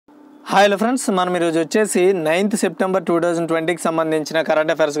Hello friends, మనం ఈరోజు వచ్చేసి 9th సెప్టెంబర్ 2020కి సంబంధించిన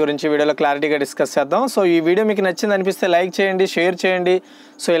కరెంట్ అఫైర్స్ గురించి వీడియోలో క్లారిటీగా డిస్కస్ చేద్దాం. సో ఈ వీడియో మీకు నచ్చింది అనిపిస్తే లైక్ చేయండి, షేర్ చేయండి.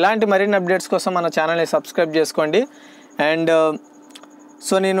 సో ఇలాంటి మరిన్ని అప్డేట్స్ కోసం మన ఛానల్ని సబ్స్క్రైబ్ చేసుకోండి. అండ్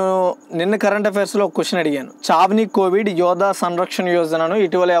సో నేను నిన్న కరెంట్ అఫైర్స్లో ఒక క్వశ్చన్ అడిగాను, చావ్ని కోవిడ్ యోధా సంరక్షణ యోజనను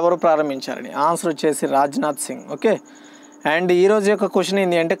ఇటీవల ఎవరు ప్రారంభించారని. ఆన్సర్ వచ్చేసి రాజ్నాథ్ సింగ్. ఓకే. అండ్ ఈరోజు యొక్క క్వశ్చన్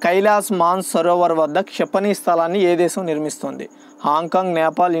ఏంటి అంటే, కైలాస్ మాన్స్ సరోవర్ వద్ద క్షిపణి స్థలాన్ని ఏ దేశం నిర్మిస్తుంది? Hong Kong,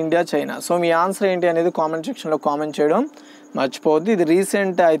 Nepal, India, China. So మీ ఆన్సర్ ఏంటి అనేది కామెంట్ సెక్షన్లో కామెంట్ చేయడం మర్చిపోవద్దు. ఇది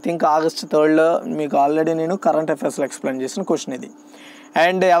recent I think August 3rd మీకు ఆల్రెడీ నేను కరెంట్ అఫైర్స్లో ఎక్స్ప్లెయిన్ చేసిన క్వశ్చన్ ఇది.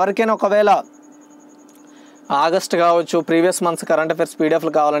 అండ్ ఎవరికైనా ఒకవేళ ఆగస్ట్ కావచ్చు, ప్రీవియస్ మంత్స్ కరెంట్ అఫైర్స్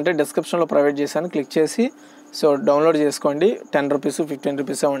పీడిఎఫ్లు కావాలంటే డిస్క్రిప్షన్లో ప్రొవైడ్ చేశాను, క్లిక్ చేసి సో డౌన్లోడ్ చేసుకోండి. 10 రూపీస్ 15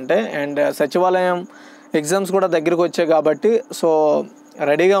 రూపీసే ఉంటాయి. అండ్ సచివాలయం ఎగ్జామ్స్ కూడా దగ్గరికి వచ్చాయి కాబట్టి సో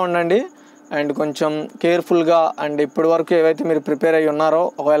రెడీగా ఉండండి అండ్ కొంచెం కేర్ఫుల్గా. అండ్ ఇప్పటి వరకు ఏవైతే మీరు ప్రిపేర్ అయ్యి ఉన్నారో,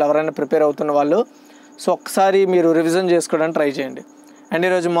 ఒకవేళ ఎవరైనా ప్రిపేర్ అవుతున్న వాళ్ళు సో ఒకసారి మీరు రివిజన్ చేసుకోవడానికి ట్రై చేయండి. అండ్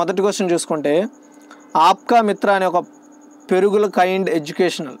ఈరోజు మొదటి క్వశ్చన్ చూసుకుంటే, ఆప్కా మిత్ర అనే ఒక పెరుగుల కైండ్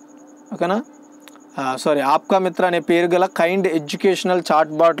ఎడ్యుకేషనల్ ఆప్కా మిత్ర అనే పేరు గల కైండ్ ఎడ్యుకేషనల్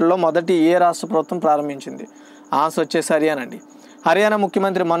చాట్ బాట్లో మొదటి ఏ రాష్ట్ర ప్రభుత్వం ప్రారంభించింది? ఆన్సర్ వచ్చేసి హర్యానా అండి. హర్యానా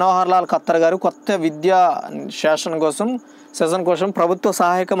ముఖ్యమంత్రి మనోహర్ లాల్ ఖత్తర్ గారు కొత్త విద్యా సెషన్ కోసం ప్రభుత్వ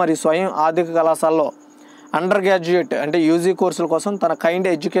సహాయక మరియు స్వయం ఆర్థిక కళాశాలలో అండర్ గ్రాడ్యుయేట్ అంటే యూజీ కోర్సుల కోసం తన కైండ్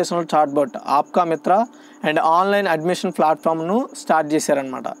ఎడ్యుకేషనల్ చాట్ బాట్ ఆప్కా మిత్ర అండ్ ఆన్లైన్ అడ్మిషన్ ప్లాట్ఫామ్ను స్టార్ట్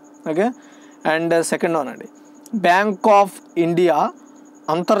చేశారనమాట. ఓకే. అండ్ సెకండ్ వన్ అండి, బ్యాంక్ ఆఫ్ ఇండియా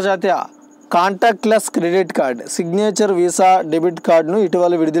అంతర్జాతీయ contactless credit card signature visa debit కార్డును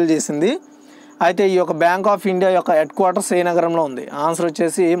ఇటీవల విడుదల చేసింది. అయితే ఈ యొక్క బ్యాంక్ ఆఫ్ ఇండియా యొక్క హెడ్ క్వార్టర్స్ ఏ నగరంలో ఉంది? ఆన్సర్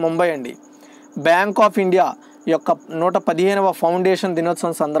వచ్చేసి ముంబై అండి. బ్యాంక్ ఆఫ్ ఇండియా యొక్క 115వ ఫౌండేషన్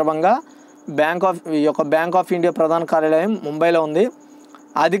దినోత్సవం సందర్భంగా బ్యాంక్ ఆఫ్ ఇండియా ప్రధాన కార్యాలయం ముంబైలో ఉంది.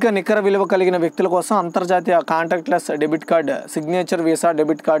 అధిక నికర విలువ కలిగిన వ్యక్తుల కోసం అంతర్జాతీయ contactless debit card signature visa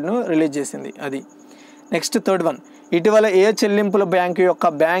debit కార్డును రిలీజ్ చేసింది అది. నెక్స్ట్ థర్డ్ వన్, ఇటీవల ఏ చెల్లింపుల బ్యాంకు యొక్క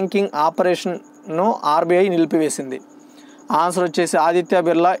బ్యాంకింగ్ ఆపరేషన్ను ఆర్బీఐ నిలిపివేసింది? ఆన్సర్ వచ్చేసి Aditya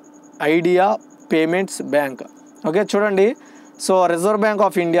Birla idea payments bank. Okay. చూడండి, so reserve bank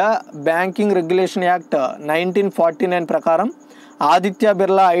of India banking regulation act 1949 ప్రకారం Aditya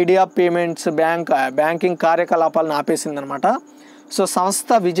Birla idea payments banking కార్యకలాపాలను ఆపేసిందనమాట. సో సంస్థ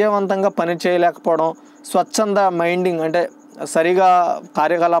విజయవంతంగా పనిచేయలేకపోవడం, స్వచ్ఛంద మైండింగ్ అంటే సరిగా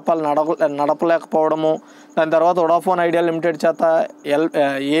కార్యకలాపాలు నడపలేకపోవడము, దాని తర్వాత వొడాఫోన్ ఐడియా లిమిటెడ్ చేత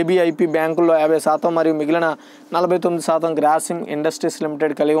ఏబిఐపి బ్యాంకుల్లో 50% మరియు మిగిలిన 49% గ్రాసిమ్ ఇండస్ట్రీస్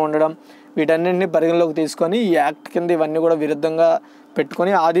లిమిటెడ్ కలిగి ఉండడం, వీటన్నింటినీ పరిగణలోకి తీసుకొని ఈ యాక్ట్ కింద ఇవన్నీ కూడా విరుద్ధంగా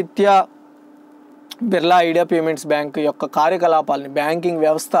పెట్టుకొని Aditya Birla idea payments bank యొక్క కార్యకలాపాలని, బ్యాంకింగ్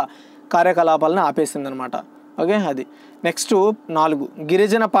వ్యవస్థ కార్యకలాపాలను ఆపేసిందనమాట. ఓకే. అది. నెక్స్ట్ 4,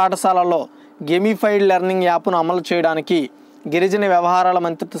 గిరిజన పాఠశాలలో గేమిఫైడ్ లెర్నింగ్ యాప్ను అమలు చేయడానికి గిరిజన వ్యవహారాల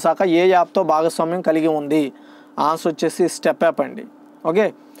మంత్రిత్వ శాఖ ఏ యాప్తో భాగస్వామ్యం కలిగి ఉంది? ఆన్సర్ వచ్చేసి స్టెప్ యాప్ అండి. ఓకే.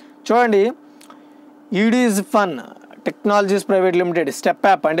 చూడండి, ఈడీజ్ fun technologies private limited step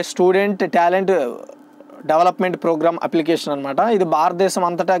app అంటే student talent development programme application అనమాట. ఇది భారతదేశం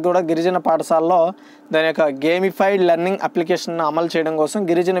అంతటా కూడా గిరిజన పాఠశాలలో దాని యొక్క గేమిఫైడ్ లెర్నింగ్ అప్లికేషన్ అమలు చేయడం కోసం,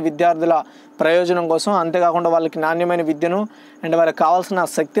 గిరిజన విద్యార్థుల ప్రయోజనం కోసం, అంతేకాకుండా వాళ్ళకి నాణ్యమైన విద్యను అండ్ వారికి కావాల్సిన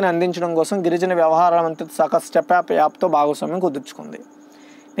శక్తిని అందించడం కోసం గిరిజన వ్యవహారాల మంత్రిత్వ శాఖ స్టెప్ యాప్తో భాగస్వామ్యం కుదుర్చుకుంది.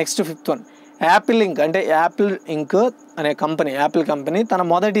 నెక్స్ట్ 5th వన్, యాపిల్ ఇంక్ అంటే యాపిల్ ఇంక్ అనే కంపెనీ, యాపిల్ కంపెనీ తన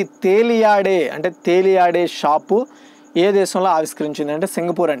మొదటి తేలియాడే షాపు ఏ దేశంలో ఆవిష్కరించింది అంటే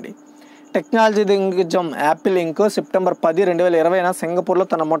సింగపూర్ అండి. టెక్నాలజీ దిగ్గజం యాపిల్ ఇంక్ సెప్టెంబర్ 10, 2020 సింగపూర్లో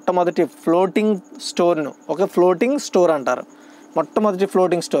తన మొట్టమొదటి ఫ్లోటింగ్ స్టోర్ అంటారు. మొట్టమొదటి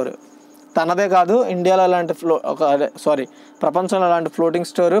ఫ్లోటింగ్ స్టోర్ తనదే కాదు, ఇండియాలో అలాంటి ప్రపంచంలో అలాంటి ఫ్లోటింగ్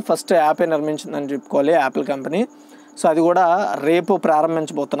స్టోర్ ఫస్ట్ యాపే నిర్మించిందని చెప్పుకోవాలి యాపిల్ కంపెనీ. సో అది కూడా రేపు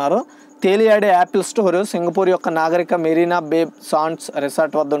ప్రారంభించబోతున్నారు. తేలియాడే యాపిల్ స్టోర్ సింగపూర్ యొక్క నాగరిక మెరీనా బే సాండ్స్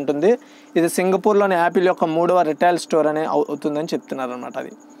రిసార్ట్ వద్ద ఉంటుంది. ఇది సింగపూర్లోని యాపిల్ యొక్క 3వ రిటైల్ స్టోర్ అనే అవుతుందని చెప్తున్నారు అనమాట.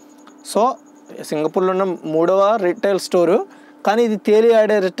 అది సో సింగపూర్లో ఉన్న 3వ రిటైల్ స్టోరు, కానీ ఇది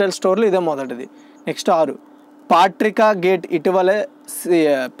తేలియాడే రిటైల్ స్టోర్లు ఇదే మొదటిది. నెక్స్ట్ 6, పాట్రికా గేట్ ఇటీవలే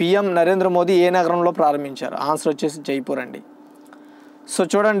పిఎం నరేంద్ర మోదీ ఏ నగరంలో ప్రారంభించారు? ఆన్సర్ వచ్చేసి జైపూర్ అండి. సో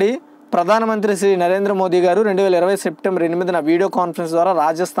చూడండి, ప్రధానమంత్రి శ్రీ నరేంద్ర మోదీ గారు 2020 సెప్టెంబర్ 8న వీడియో కాన్ఫరెన్స్ ద్వారా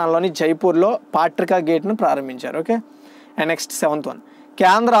రాజస్థాన్లోని జైపూర్లో పాట్రికా గేట్ను ప్రారంభించారు. Okay. And next 7th one,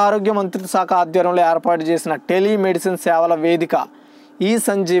 కేంద్ర ఆరోగ్య మంత్రిత్వ శాఖ ఆధ్వర్యంలో ఏర్పాటు చేసిన టెలిమెడిసిన్ సేవల వేదిక ఈ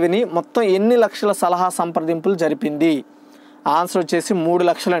సంజీవిని మొత్తం ఎన్ని లక్షల సలహా సంప్రదింపులు జరిపింది? ఆన్సర్ వచ్చేసి 3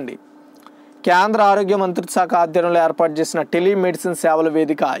 లక్షలండి. కేంద్ర ఆరోగ్య మంత్రిత్వ శాఖ ఆధ్వర్యంలో ఏర్పాటు చేసిన టెలిమెడిసిన్ సేవల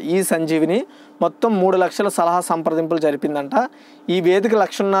వేదిక ఈ సంజీవిని మొత్తం 3 లక్షల సలహా సంప్రదింపులు జరిపిందంట. ఈ వేదిక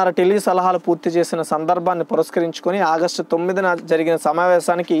 1.5 టెలి సలహాలు పూర్తి చేసిన సందర్భాన్ని పురస్కరించుకొని ఆగస్టు 9న జరిగిన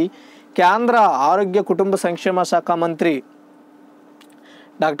సమావేశానికి కేంద్ర ఆరోగ్య కుటుంబ సంక్షేమ శాఖ మంత్రి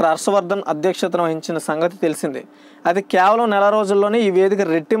డాక్టర్ హర్షవర్ధన్ అధ్యక్షతన వహించిన సంగతి తెలిసిందే. అయితే కేవలం నెల రోజుల్లోనే ఈ వేదిక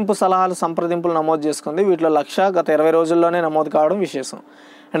రెట్టింపు సలహాలు సంప్రదింపులు నమోదు చేసుకుంది. వీటిలో 1,00,000 గత 20 రోజుల్లోనే నమోదు కావడం విశేషం.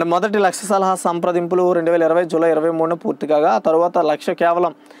 అండ్ మొదటి 1,00,000 సలహా సంప్రదింపులు 2020 జూలై 23న పూర్తి కాగా ఆ తర్వాత 1,00,000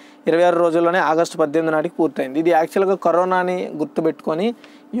 కేవలం 26 రోజుల్లోనే ఆగస్టు 18 నాటికి పూర్తయింది. ఇది యాక్చువల్గా కరోనాని గుర్తుపెట్టుకొని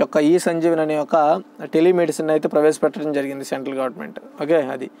ఈ యొక్క ఈ సంజీవన్ అనే ఒక టెలిమెడిసిన్ అయితే ప్రవేశపెట్టడం జరిగింది సెంట్రల్ గవర్నమెంట్. ఓకే,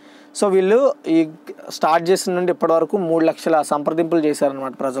 అది సో వీళ్ళు ఈ స్టార్ట్ చేసిన నుండి ఇప్పటివరకు 3 లక్షల సంప్రదింపులు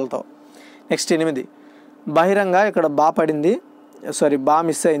చేశారనమాట ప్రజలతో. నెక్స్ట్ 8 బహిరంగ, ఇక్కడ బా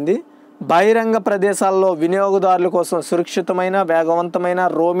మిస్ అయింది. బహిరంగ ప్రదేశాల్లో వినియోగదారుల కోసం సురక్షితమైన వేగవంతమైన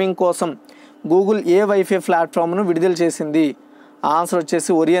రోమింగ్ కోసం గూగుల్ ఏ వైఫై ప్లాట్ఫామ్ను విడుదల చేసింది. ఆన్సర్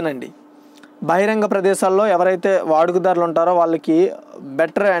వచ్చేసి ఒరియన్ అండి. బహిరంగ ప్రదేశాల్లో ఎవరైతే వాడుకదారులు ఉంటారో వాళ్ళకి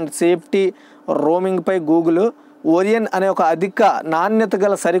better and safety రోమింగ్పై Google Orion అనే ఒక అధిక నాణ్యత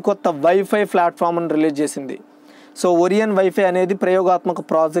గల సరికొత్త వైఫై ప్లాట్ఫామ్ను రిలీజ్ చేసింది. సో ఒరియన్ వైఫై అనేది ప్రయోగాత్మక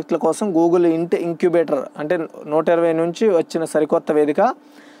ప్రాజెక్టుల కోసం గూగుల్ ఇంక్యుబేటర్ అంటే 120 నుంచి వచ్చిన సరికొత్త వేదిక.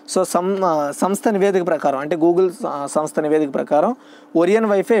 సో సంస్థ నివేదిక ప్రకారం అంటే గూగుల్ సంస్థ నివేదిక ప్రకారం ఒరియన్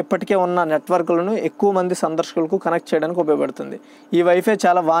వైఫై ఇప్పటికే ఉన్న నెట్వర్క్లను ఎక్కువ మంది సందర్శకులకు కనెక్ట్ చేయడానికి ఉపయోగపడుతుంది. ఈ వైఫై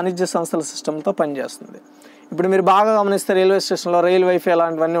చాలా వాణిజ్య సంస్థల సిస్టమ్తో పనిచేస్తుంది. ఇప్పుడు మీరు బాగా గమనిస్తే రైల్వే స్టేషన్లో రైల్ వైఫై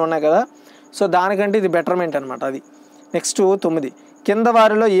అలాంటివన్నీ ఉన్నాయి కదా, సో దానికంటే ఇది బెటర్మెంట్ అనమాట అది. నెక్స్ట్ 9 కింద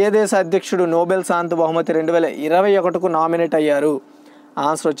వారిలో ఏ దేశ అధ్యక్షుడు నోబెల్ శాంతి బహుమతి 2021కు నామినేట్ అయ్యారు.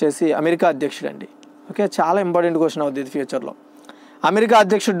 ఆన్సర్ వచ్చేసి అమెరికా అధ్యక్షుడు అండి. ఓకే, చాలా ఇంపార్టెంట్ క్వశ్చన్ అవుతుంది ఇది ఫ్యూచర్లో. అమెరికా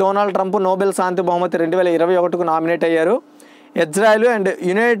అధ్యక్షుడు డొనాల్డ్ ట్రంప్ నోబెల్ శాంతి బహుమతి 2021కు నామినేట్ అయ్యారు. Israel and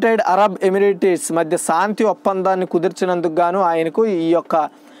United Arab Emirates మధ్య శాంతి ఒప్పందాన్ని కుదిర్చినందుకు గాను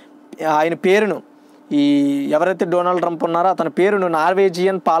ఆయన పేరును ఎవరైతే డొనాల్డ్ ట్రంప్ ఉన్నారో అతని పేరును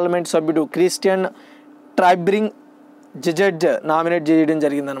నార్వేజియన్ పార్లమెంట్ సభ్యుడు క్రిస్టియన్ ట్రైబ్రింగ్ జెజెడ్ నామినేట్ చేయడం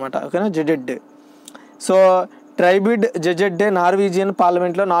జరిగిందనమాట. ఓకేనా, జెజెడ్. సో ట్రైబిడ్ జెజెడ్డే నార్వేజియన్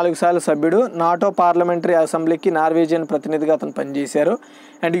పార్లమెంట్లో 4 సార్లు సభ్యుడు. నాటో పార్లమెంటరీ అసెంబ్లీకి నార్వేజియన్ ప్రతినిధిగా అతను పనిచేశారు.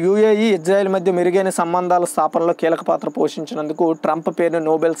 అండ్ యుఏఈ ఇజ్రాయెల్ మధ్య మెరుగైన సంబంధాల స్థాపనలో కీలక పాత్ర పోషించినందుకు ట్రంప్ పేరును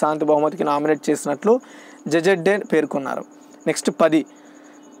నోబెల్ శాంతి బహుమతికి నామినేట్ చేసినట్లు జెజెడ్డే పేర్కొన్నారు. నెక్స్ట్ 10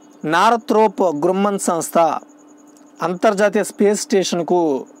 నారత్రోప్ గ్రుమ్మన్ సంస్థ అంతర్జాతీయ స్పేస్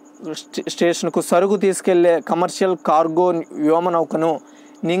స్టేషన్కు సరుకు తీసుకెళ్లే కమర్షియల్ కార్గో వ్యోమనౌకను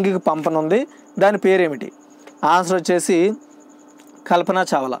నింగికి పంపనుంది. దాని పేరేమిటి? ఆన్సర్ వచ్చేసి కల్పనా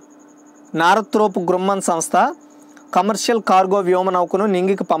చావ్లా. నారత్రోప్ గ్రుమ్మన్ సంస్థ కమర్షియల్ కార్గో వ్యోమనౌకను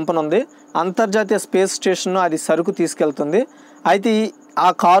నింగికి పంపనుంది. అంతర్జాతీయ స్పేస్ స్టేషన్ను అది సరుకు తీసుకెళ్తుంది. అయితే ఆ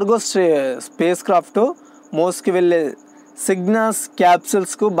కార్గో స్పేస్ క్రాఫ్ట్ మోస్కి వెళ్ళే సిగ్నాస్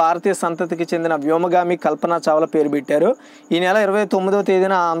క్యాప్సూల్స్కు భారతీయ సంతతికి చెందిన వ్యోమగామి కల్పనా చావ్లా పేరు పెట్టారు. ఈ నెల 29వ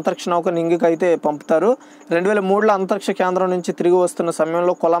తేదీన అంతరిక్ష నౌక నింగికి అయితే పంపుతారు. 2003లో అంతరిక్ష కేంద్రం నుంచి తిరిగి వస్తున్న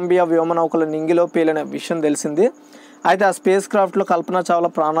సమయంలో కొలంబియా వ్యోమనౌకల నింగిలో పేలిన విషయం తెలిసింది. అయితే ఆ స్పేస్ క్రాఫ్ట్లో కల్పనా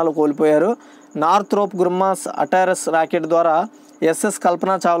చావ్లా ప్రాణాలు కోల్పోయారు. నారత్రోప్ గ్రుమ్మన్ అటారస్ రాకెట్ ద్వారా ఎస్ఎస్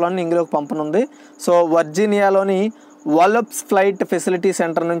కల్పనా చావ్లాను నింగిలోకి పంపనుంది. సో వర్జీనియాలోని వాలప్స్ ఫ్లైట్ ఫెసిలిటీ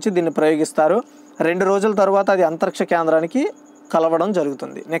సెంటర్ నుంచి దీన్ని ప్రయోగిస్తారు. 2 రోజుల తర్వాత అది అంతరిక్ష కేంద్రానికి కలవడం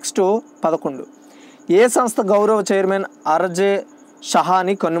జరుగుతుంది. నెక్స్ట్ 11 ఏ సంస్థ గౌరవ చైర్మన్ ఆర్జే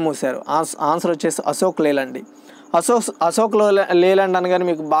షహాని కన్నుమూశారు. ఆన్సర్ వచ్చేసి అశోక్ లేలాండ్. అశోక్ లేలాండ్ అనగానే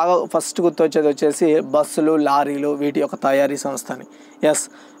మీకు బాగా ఫస్ట్ గుర్తొచ్చేది వచ్చేసి బస్సులు లారీలు వీటి యొక్క తయారీ సంస్థ అని. ఎస్,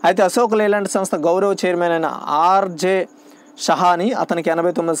 అయితే అశోక్ లేలాండ్ సంస్థ గౌరవ చైర్మన్ అయిన ఆర్జే షహాని అతనికి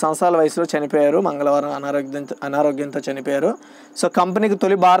 89 సంవత్సరాల వయసులో చనిపోయారు. మంగళవారం అనారోగ్యంతో చనిపోయారు. సో కంపెనీకి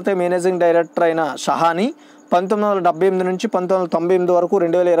తొలి భారతీయ మేనేజింగ్ డైరెక్టర్ అయిన షహాని 1978 నుంచి 1998 వరకు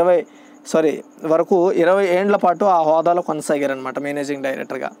 20 ఏండ్ల పాటు ఆ హోదాలో కొనసాగారనమాట మేనేజింగ్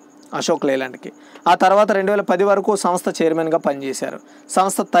డైరెక్టర్గా అశోక్ లేలాండ్కి. ఆ తర్వాత 2010 వరకు సంస్థ చైర్మన్గా పనిచేశారు.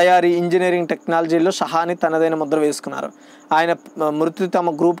 సంస్థ తయారీ ఇంజనీరింగ్ టెక్నాలజీలో షహాని తనదైన ముద్ర వేసుకున్నారు. ఆయన మృతి తమ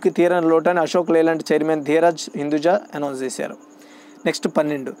గ్రూప్కి తీరని లోటని అశోక్ లేలాండ్ చైర్మన్ ధీరజ్ హిందూజా అనౌన్స్ చేశారు. నెక్స్ట్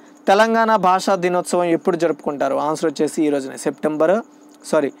 12 తెలంగాణ భాషా దినోత్సవం ఎప్పుడు జరుపుకుంటారు. ఆన్సర్ వచ్చేసి ఈ రోజునే సెప్టెంబరు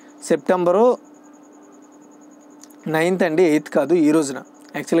 9th అండి, 8th కాదు, ఈ రోజున.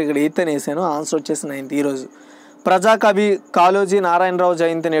 యాక్చువల్లీ ఇక్కడ 8th అని వేసాను, ఆన్సర్ వచ్చేసి 9th ఈరోజు. ప్రజాకవి కాళోజీ నారాయణరావు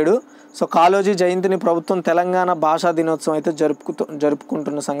జయంతి నేడు. సో కాళోజీ జయంతిని ప్రభుత్వం తెలంగాణ భాషా దినోత్సవం అయితే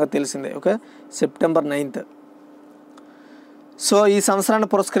జరుపుకుంటున్న సంగతి తెలిసిందే. Okay, September 9th. సో ఈ సంవత్సరాన్ని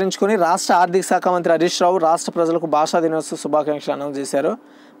పురస్కరించుకొని రాష్ట్ర ఆర్థిక శాఖ మంత్రి హరీష్ రావు రాష్ట్ర ప్రజలకు భాషా దినోత్సవ శుభాకాంక్షలు అనౌన్స్ చేశారు.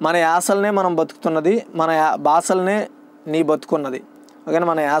 మన యాసలనే మనం బతుకుతున్నది, మన భాషలనే నీ బతుకున్నది. ఓకేనా.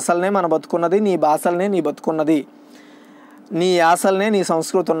 మన యాసలనే మన బతుకున్నది, నీ భాషలనే నీ బతుకున్నది, నీ యాసలనే నీ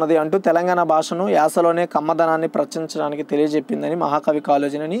సంస్కృతి ఉన్నది అంటూ తెలంగాణ భాషను యాసలోనే కమ్మదనాన్ని ప్రచురించడానికి తెలియజెప్పిందని మహాకవి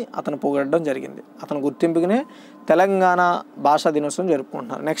కాళోజీని అతను పొగడడం జరిగింది. అతని గుర్తింపుగానే తెలంగాణ భాషా దినోత్సవం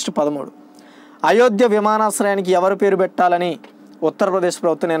జరుపుకుంటున్నారు. నెక్స్ట్ 13, అయోధ్య విమానాశ్రయానికి ఎవరు పేరు పెట్టాలని ఉత్తరప్రదేశ్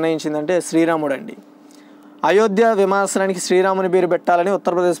ప్రభుత్వం నిర్ణయించిందంటే శ్రీరాముడు అండి. అయోధ్య విమానాశ్రయానికి శ్రీరాముని పేరు పెట్టాలని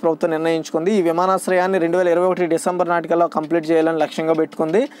ఉత్తరప్రదేశ్ ప్రభుత్వం నిర్ణయించుకుంది. ఈ విమానాశ్రయాన్ని 2021 డిసెంబర్ నాటికల్లా కంప్లీట్ చేయాలని లక్ష్యంగా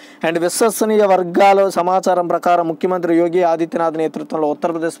పెట్టుకుంది. అండ్ విశ్వసనీయ వర్గాల సమాచారం ప్రకారం ముఖ్యమంత్రి యోగి ఆదిత్యనాథ్ నేతృత్వంలో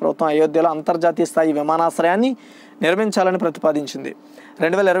ఉత్తరప్రదేశ్ ప్రభుత్వం అయోధ్యలో అంతర్జాతీయ స్థాయి విమానాశ్రయాన్ని నిర్మించాలని ప్రతిపాదించింది.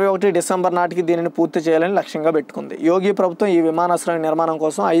 2021 డిసెంబర్ నాటికి దీనిని పూర్తి చేయాలని లక్ష్యంగా పెట్టుకుంది. యోగి ప్రభుత్వం ఈ విమానాశ్రయం నిర్మాణం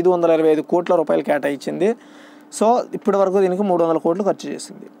కోసం 525 కోట్ల రూపాయలు కేటాయించింది. సో ఇప్పటి వరకు దీనికి 300 కోట్లు ఖర్చు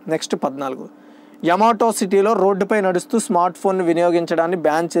చేసింది. నెక్స్ట్ 14, యమాటో సిటీలో రోడ్డుపై నడుస్తూ స్మార్ట్ ఫోన్ను వినియోగించడాన్ని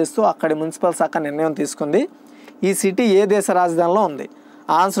బ్యాన్ చేస్తూ అక్కడి మున్సిపల్ శాఖ నిర్ణయం తీసుకుంది. ఈ సిటీ ఏ దేశ రాజధానిలో ఉంది?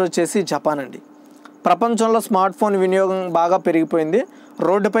 ఆన్సర్ వచ్చేసి జపాన్ అండి. ప్రపంచంలో స్మార్ట్ ఫోన్ వినియోగం బాగా పెరిగిపోయింది.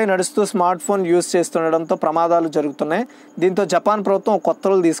 రోడ్డుపై నడుస్తూ స్మార్ట్ ఫోన్ యూజ్ చేస్తుండడంతో ప్రమాదాలు జరుగుతున్నాయి. దీంతో జపాన్ ప్రభుత్వం కొత్త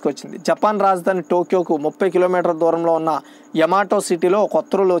రూల్ తీసుకొచ్చింది. జపాన్ రాజధాని టోక్యోకు 30 కిలోమీటర్ల దూరంలో ఉన్న యమాటో సిటీలో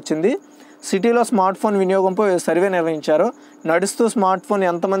కొత్త రూల్ వచ్చింది. సిటీలో స్మార్ట్ ఫోన్ వినియోగంపై సర్వే నిర్వహించారు. నడుస్తూ స్మార్ట్ ఫోన్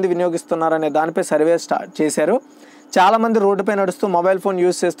ఎంతమంది వినియోగిస్తున్నారనే దానిపై సర్వే స్టార్ట్ చేశారు. చాలామంది రోడ్డుపై నడుస్తూ మొబైల్ ఫోన్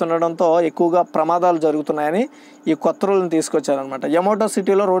యూజ్ చేస్తుండడంతో ఎక్కువగా ప్రమాదాలు జరుగుతున్నాయని ఈ కొత్త రూల్ని తీసుకొచ్చారనమాట. యమోటో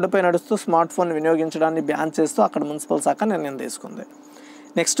సిటీలో రోడ్డుపై నడుస్తూ స్మార్ట్ ఫోన్ వినియోగించడాన్ని బ్యాన్ చేస్తూ అక్కడ మున్సిపల్ శాఖ నిర్ణయం తీసుకుంది.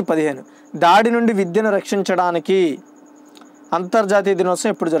 నెక్స్ట్ 15, దాడి నుండి విద్యను రక్షించడానికి అంతర్జాతీయ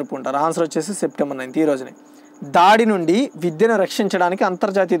దినోత్సవం ఎప్పుడు జరుపుకుంటారు? ఆన్సర్ వచ్చేసి సెప్టెంబర్ 9 ఈ రోజునే. దాడి నుండి విద్యను రక్షించడానికి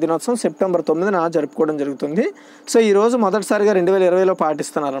అంతర్జాతీయ దినోత్సవం సెప్టెంబర్ 9న జరుపుకోవడం జరుగుతుంది. సో ఈరోజు మొదటిసారిగా 2020లో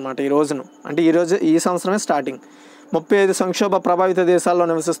పాటిస్తున్నారన్నమాట. ఈ రోజును అంటే ఈ సంవత్సరమే స్టార్టింగ్. 35 సంక్షోభ ప్రభావిత దేశాల్లో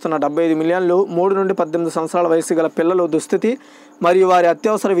నివసిస్తున్న 75 మిలియన్లు 3 నుండి 18 సంవత్సరాల వయసు గల పిల్లల దుస్థితి మరియు వారి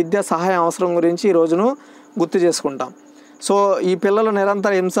అత్యవసర విద్యా సహాయం అవసరం గురించి ఈ రోజును గుర్తు చేసుకుంటాం. సో ఈ పిల్లల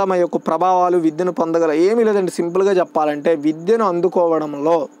నిరంతర హింస యొక్క ప్రభావాలు విద్యను పొందగల ఏమీ లేదండి. సింపుల్గా చెప్పాలంటే విద్యను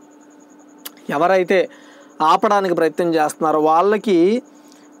అందుకోవడంలో ఎవరైతే ఆపడానికి ప్రయత్నం చేస్తున్నారో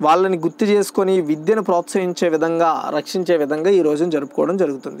వాళ్ళని గుర్తు చేసుకొని విద్యను ప్రోత్సహించే విధంగా రక్షించే విధంగా ఈ రోజును జరుపుకోవడం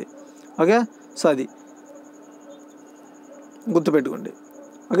జరుగుతుంది. ఓకే, సో అది గుర్తుపెట్టుకోండి.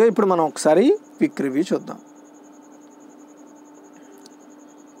 ఓకే, ఇప్పుడు మనం ఒకసారి క్విక్ రివ్యూ చూద్దాం.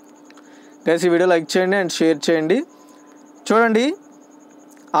 గైస్ ఈ వీడియో లైక్ చేయండి అండ్ షేర్ చేయండి. చూడండి,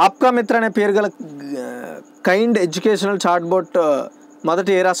 ఆప్కా మిత్ర అనే పేరు గల కైండ్ ఎడ్యుకేషనల్ చాట్బోట్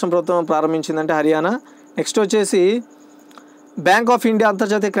మొదటి ఏ రాష్ట్ర ప్రభుత్వం ప్రారంభించిందంటే హర్యానా. నెక్స్ట్ వచ్చేసి బ్యాంక్ ఆఫ్ ఇండియా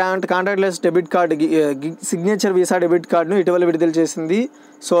అంతర్జాతీయ contactless debit card signature visa debit కార్డును ఇటీవల విడుదల చేసింది.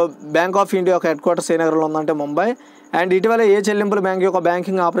 సో బ్యాంక్ ఆఫ్ ఇండియా ఒక హెడ్ క్వార్టర్స్ ఏ నగరంలో ఉందంటే ముంబై. అండ్ ఇటీవల ఏ చెల్లింపుల బ్యాంక్ యొక్క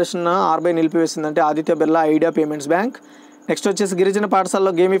banking operation RBI నిలిపివేసిందంటే Aditya Birla idea payments bank. Next వచ్చేసి గిరిజన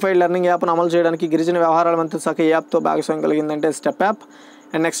పాఠశాలలో గేమిఫైడ్ లెర్నింగ్ యాప్ను అమలు చేయడానికి గిరిజన వ్యవహారాల మంత్రిత్వ శాఖ ఈ యాప్తో భాగస్వామ్యం కలిగిందంటే స్టెప్ యాప్.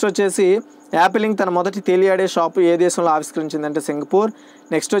 అండ్ నెక్స్ట్ వచ్చేసి యాపిల్ ఇంక్ తన మొదటి తేలియాడే షాపు ఏ దేశంలో ఆవిష్కరించిందంటే సింగపూర్.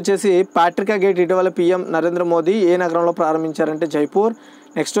 నెక్స్ట్ వచ్చేసి పాట్రికా గేట్ ఇటీవల పీఎం నరేంద్ర మోదీ ఏ నగరంలో ప్రారంభించారంటే జైపూర్.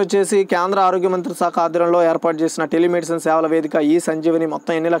 నెక్స్ట్ వచ్చేసి కేంద్ర ఆరోగ్య మంత్రిత్వ శాఖ ఆధ్వర్యంలో ఏర్పాటు చేసిన టెలిమెడిసిన్ సేవల వేదిక ఈ సంజీవని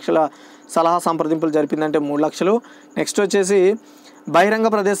మొత్తం ఎన్ని లక్షల సలహా సంప్రదింపులు జరిపిందంటే 3 లక్షలు. నెక్స్ట్ వచ్చేసి బహిరంగ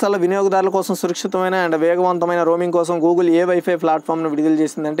ప్రదేశాల్లో వినియోగదారుల కోసం సురక్షితమైన అండ్ వేగవంతమైన రోమింగ్ కోసం గూగుల్ ఏ వైఫై ప్లాట్ఫామ్ను విడుదల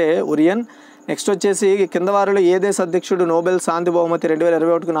చేసిందంటే ఒరియన్. నెక్స్ట్ వచ్చేసి కింద వారిలో ఏ దేశ అధ్యక్షుడు నోబెల్ శాంతి బహుమతి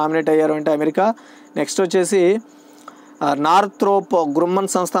 2021కు నామినేట్ అయ్యారు అంటే అమెరికా. నెక్స్ట్ వచ్చేసి నార్థ్రోప్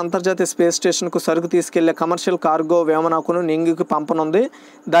గ్రుమ్మన్ సంస్థ అంతర్జాతీయ స్పేస్ స్టేషన్కు సరుకు తీసుకెళ్లే కమర్షియల్ కార్గో విమానకును నింగికి పంపనుంది.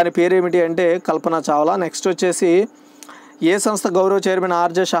 దాని పేరేమిటి అంటే కల్పన చావ్లా. నెక్స్ట్ వచ్చేసి ఏ సంస్థ గౌరవ chairman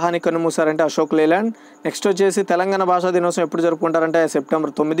RJ షహాని కన్నుమూశారంటే Ashok Leyland. Next వచ్చేసి తెలంగాణ భాషా దినోత్సవం ఎప్పుడు జరుపుకుంటారంటే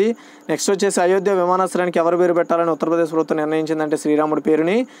సెప్టెంబర్ 9. నెక్స్ట్ వచ్చేసి అయోధ్య విమానాశ్రయానికి ఎవరు పేరు పెట్టాలని ఉత్తరప్రదేశ్ ప్రభుత్వం నిర్ణయించిందంటే శ్రీరాముడి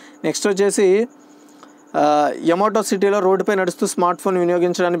పేరుని. నెక్స్ట్ వచ్చేసి యమోటో సిటీలో రోడ్డుపై నడుస్తూ స్మార్ట్ ఫోన్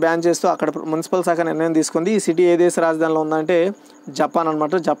వినియోగించడాన్ని బ్యాన్ చేస్తూ అక్కడ మున్సిపల్ శాఖ నిర్ణయం తీసుకుంది. ఈ సిటీ ఏ దేశ రాజధానిలో ఉందంటే జపాన్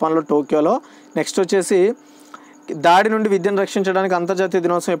అనమాట, జపాన్లో టోక్యోలో. నెక్స్ట్ వచ్చేసి దాడి నుండి విద్యను రక్షించడానికి అంతర్జాతీయ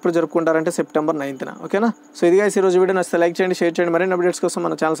దినోత్సవం ఎప్పుడు జరుపుకుంటారంటే సెప్టెంబర్ 9న. ఓకేనా. సో ఇది గైస్ ఈరోజు వీడియో నచ్చితే లైక్ చేయండి, షేర్ చేయండి. మరిన్ని అప్డేట్స్ కోసం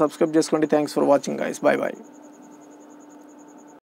మన ఛానల్ సబ్స్క్రైబ్ చేసుకోండి. Thanks for watching guys. Bye bye.